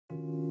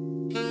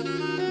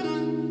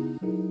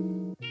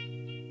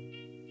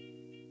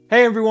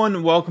Hey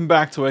everyone, welcome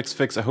back to Wix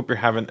Fix. I hope you're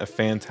having a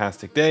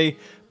fantastic day.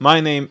 My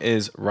name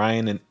is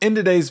Ryan, and in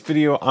today's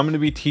video, I'm going to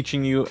be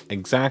teaching you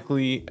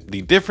exactly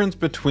the difference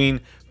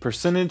between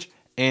percentage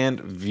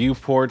and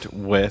viewport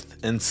width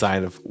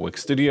inside of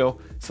Wix Studio.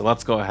 So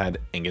let's go ahead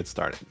and get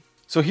started.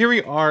 So here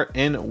we are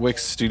in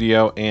Wix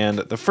Studio, and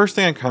the first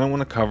thing I kind of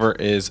want to cover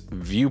is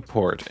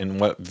viewport and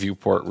what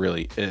viewport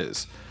really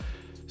is.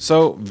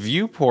 So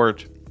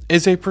viewport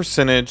is a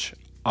percentage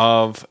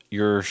of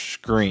your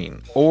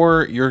screen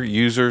or your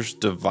user's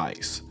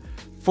device.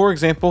 For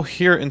example,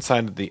 here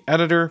inside of the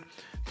editor,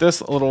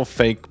 this little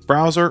fake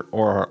browser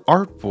or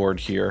our artboard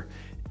here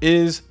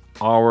is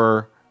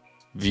our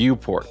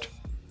viewport.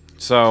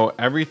 So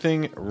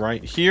everything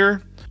right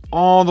here,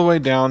 all the way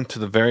down to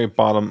the very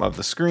bottom of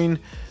the screen,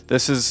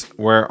 this is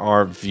where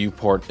our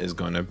viewport is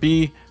going to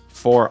be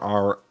for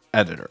our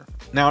editor.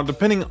 Now,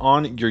 depending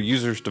on your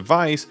user's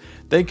device,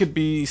 they could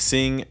be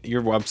seeing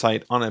your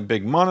website on a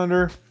big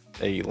monitor,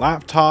 a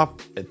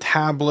laptop, a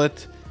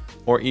tablet,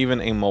 or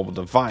even a mobile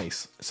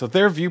device. So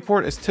their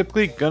viewport is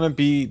typically going to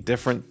be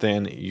different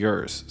than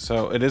yours.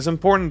 So it is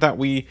important that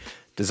we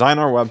design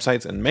our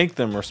websites and make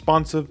them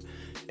responsive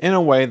in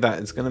a way that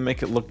is going to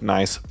make it look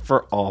nice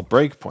for all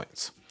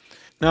breakpoints.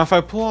 Now, if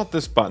I pull out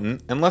this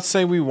button and let's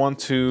say we want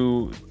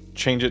to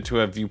change it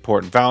to a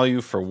viewport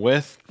value for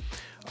width,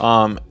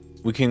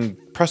 we can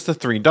press the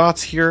three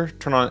dots here,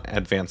 turn on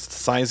advanced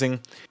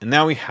sizing, and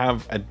now we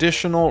have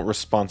additional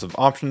responsive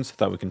options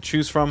that we can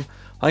choose from,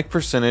 like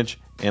percentage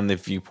and the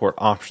viewport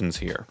options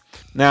here.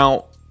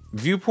 Now,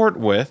 viewport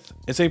width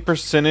is a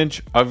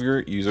percentage of your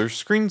user's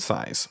screen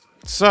size.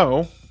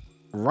 So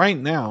right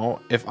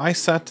now, if I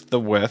set the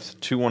width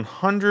to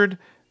 100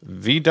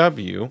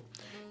 VW,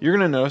 you're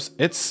gonna notice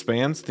it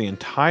spans the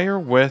entire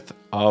width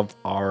of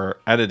our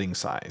editing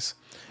size.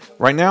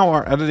 Right now,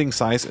 our editing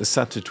size is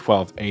set to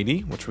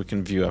 1280, which we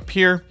can view up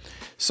here.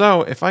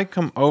 So if I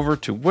come over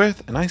to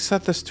width and I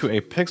set this to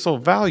a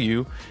pixel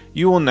value,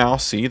 you will now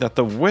see that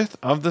the width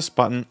of this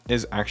button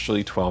is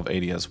actually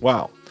 1280 as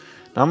well.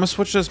 Now I'm gonna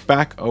switch this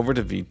back over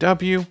to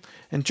VW,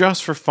 and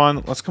just for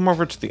fun, let's come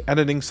over to the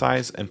editing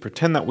size and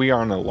pretend that we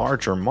are on a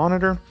larger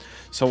monitor.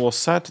 So we'll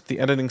set the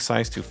editing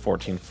size to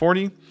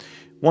 1440.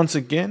 Once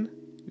again,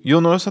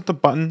 you'll notice that the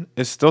button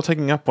is still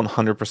taking up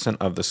 100%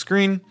 of the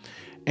screen.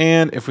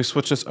 And if we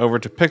switch this over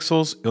to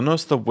pixels, you'll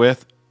notice the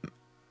width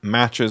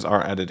matches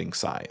our editing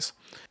size.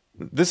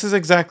 This is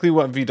exactly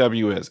what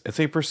VW is. It's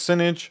a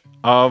percentage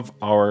of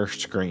our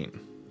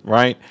screen,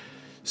 right?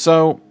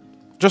 So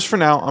just for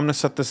now, I'm gonna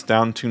set this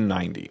down to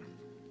 90.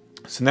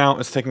 So now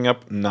it's taking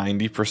up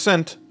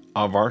 90%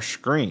 of our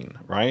screen,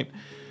 right?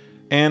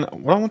 And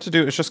what I want to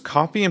do is just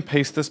copy and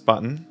paste this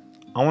button.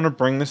 I wanna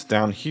bring this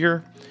down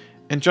here.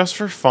 And just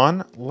for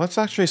fun, let's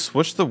actually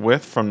switch the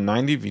width from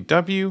 90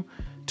 VW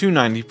to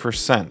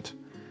 90%.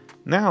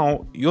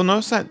 Now you'll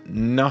notice that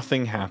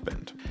nothing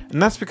happened.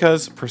 And that's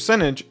because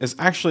percentage is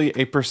actually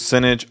a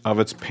percentage of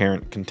its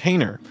parent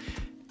container.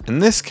 In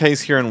this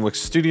case here in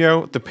Wix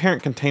Studio, the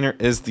parent container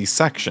is the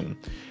section,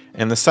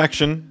 and the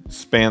section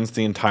spans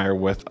the entire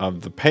width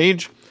of the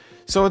page.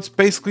 So it's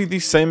basically the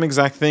same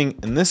exact thing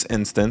in this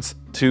instance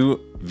to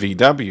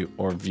VW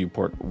or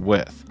viewport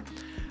width.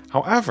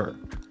 However,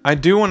 I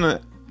do want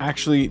to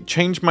actually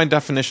change my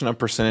definition of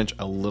percentage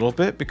a little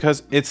bit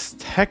because it's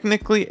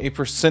technically a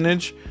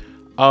percentage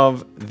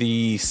of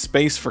the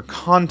space for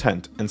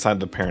content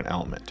inside the parent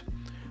element.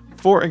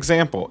 For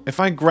example, if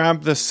I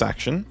grab this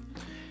section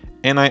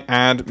and I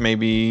add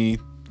maybe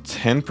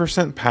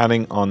 10%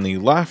 padding on the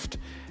left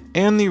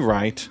and the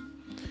right,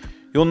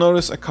 you'll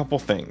notice a couple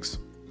things.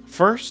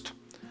 First,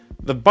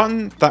 the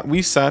button that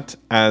we set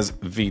as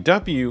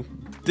VW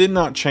did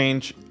not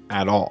change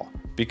at all,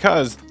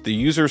 because the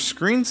user's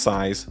screen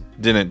size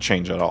didn't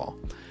change at all.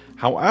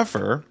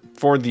 However,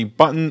 for the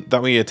button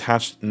that we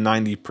attached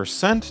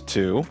 90%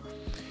 to,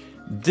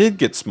 did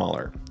get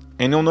smaller.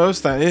 And you'll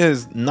notice that it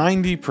is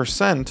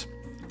 90%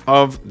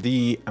 of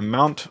the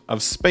amount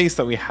of space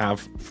that we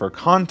have for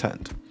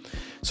content.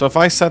 So if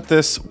I set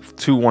this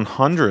to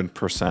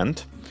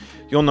 100%,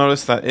 you'll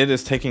notice that it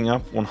is taking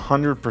up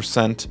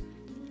 100%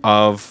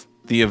 of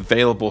the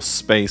available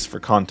space for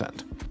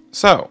content.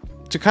 So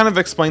to kind of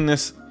explain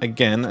this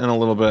again in a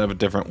little bit of a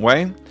different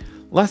way,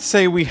 let's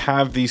say we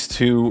have these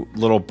two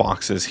little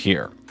boxes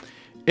here.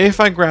 If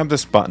I grab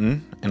this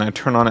button and I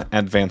turn on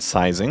advanced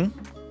sizing,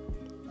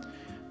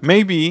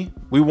 maybe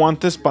we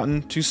want this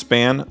button to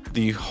span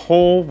the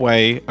whole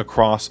way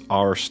across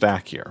our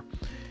stack here.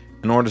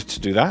 In order to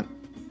do that,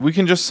 we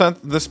can just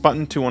set this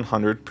button to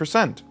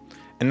 100%.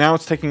 And now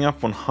it's taking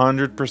up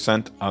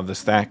 100% of the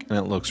stack and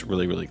it looks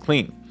really, really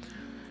clean.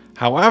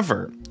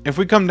 However, if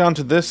we come down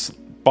to this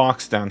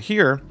box down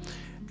here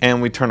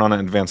and we turn on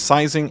advanced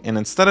sizing, and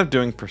instead of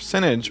doing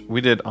percentage,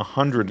 we did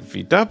 100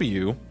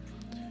 VW,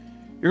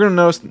 you're gonna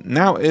notice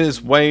now it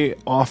is way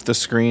off the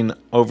screen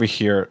over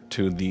here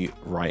to the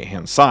right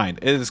hand side.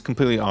 It is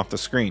completely off the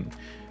screen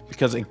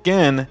because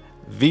again,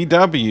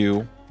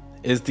 VW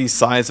is the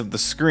size of the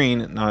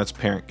screen, not its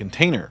parent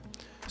container.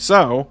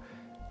 So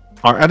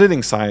our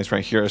editing size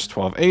right here is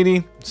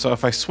 1280. So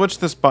if I switch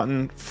this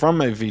button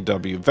from a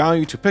VW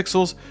value to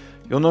pixels,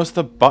 you'll notice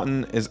the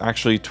button is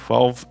actually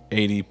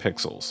 1280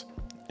 pixels.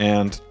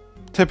 And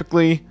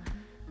typically,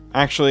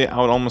 actually, I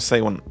would almost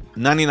say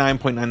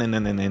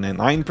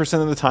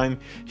 99.99999% of the time,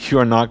 you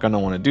are not going to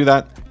want to do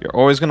that. You're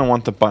always going to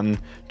want the button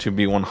to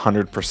be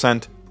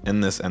 100%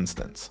 in this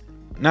instance.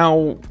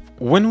 Now,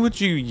 when would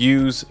you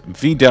use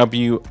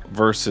VW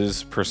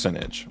versus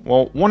percentage?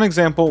 Well, one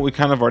example we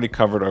kind of already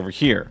covered over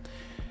here.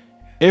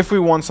 If we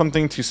want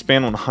something to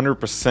span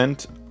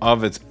 100%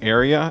 of its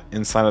area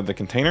inside of the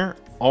container,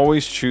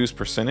 always choose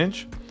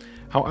percentage.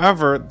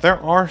 However, there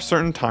are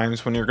certain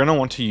times when you're going to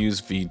want to use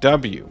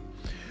VW.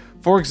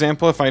 For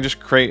example, if I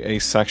just create a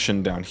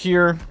section down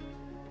here,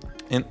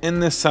 and in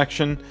this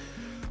section,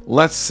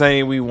 let's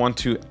say we want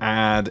to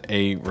add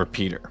a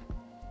repeater.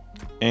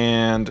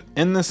 And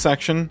in this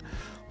section,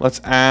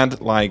 let's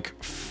add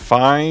like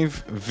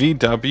 5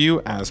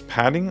 VW as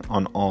padding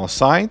on all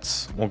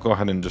sides. We'll go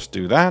ahead and just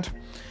do that.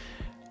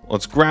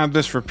 Let's grab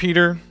this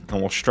repeater and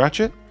we'll stretch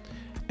it.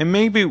 And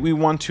maybe we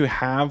want to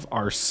have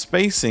our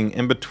spacing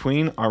in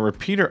between our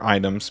repeater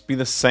items be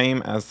the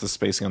same as the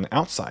spacing on the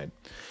outside.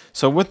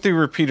 So with the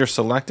repeater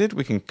selected,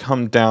 we can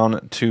come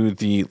down to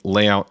the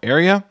layout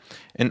area,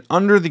 and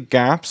under the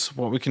gaps,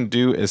 what we can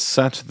do is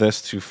set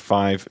this to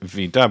 5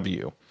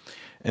 VW.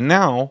 And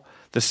now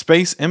the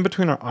space in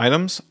between our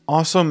items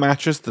also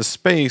matches the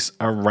space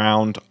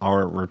around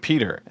our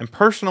repeater. And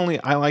personally,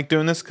 I like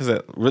doing this because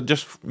it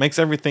just makes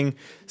everything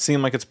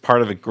seem like it's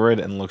part of a grid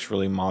and looks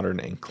really modern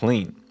and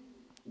clean.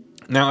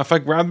 Now, if I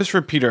grab this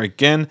repeater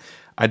again,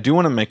 I do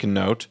want to make a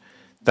note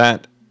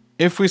that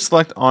if we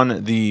select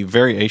on the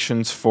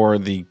variations for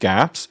the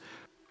gaps,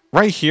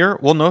 right here,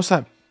 we'll notice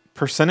that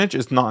percentage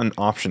is not an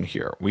option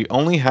here. We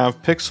only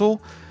have pixel,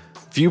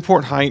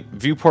 viewport height,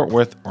 viewport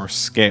width, or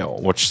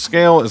scale, which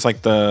scale is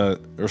like the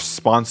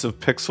responsive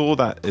pixel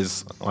that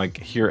is like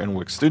here in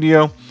Wix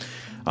Studio.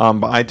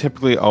 But I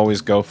typically always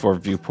go for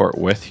viewport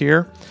width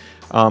here.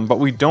 But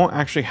we don't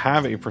actually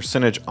have a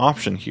percentage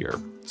option here.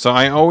 So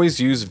I always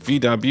use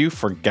VW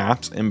for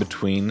gaps in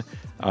between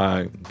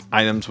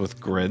items with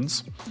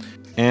grids,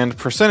 and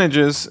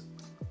percentages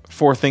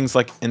for things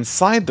like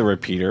inside the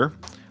repeater,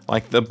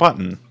 like the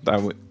button,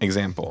 that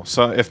example.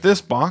 So if this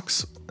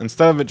box,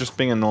 instead of it just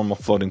being a normal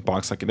floating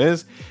box like it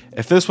is,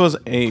 if this was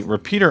a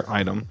repeater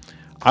item,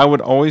 I would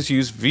always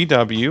use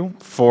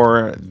VW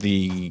for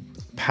the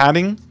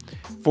padding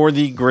for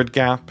the grid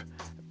gap,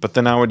 but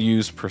then I would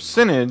use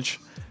percentage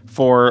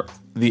for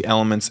the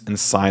elements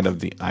inside of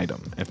the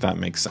item, if that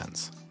makes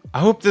sense. I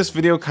hope this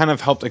video kind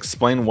of helped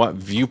explain what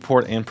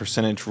viewport and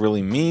percentage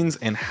really means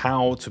and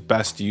how to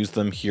best use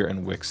them here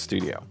in Wix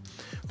Studio.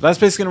 But that's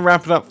basically gonna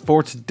wrap it up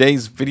for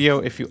today's video.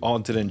 If you all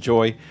did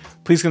enjoy,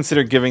 please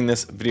consider giving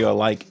this video a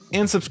like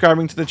and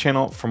subscribing to the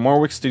channel for more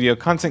Wix Studio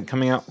content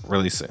coming out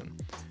really soon.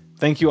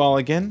 Thank you all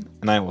again,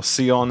 and I will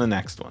see you all in the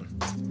next one.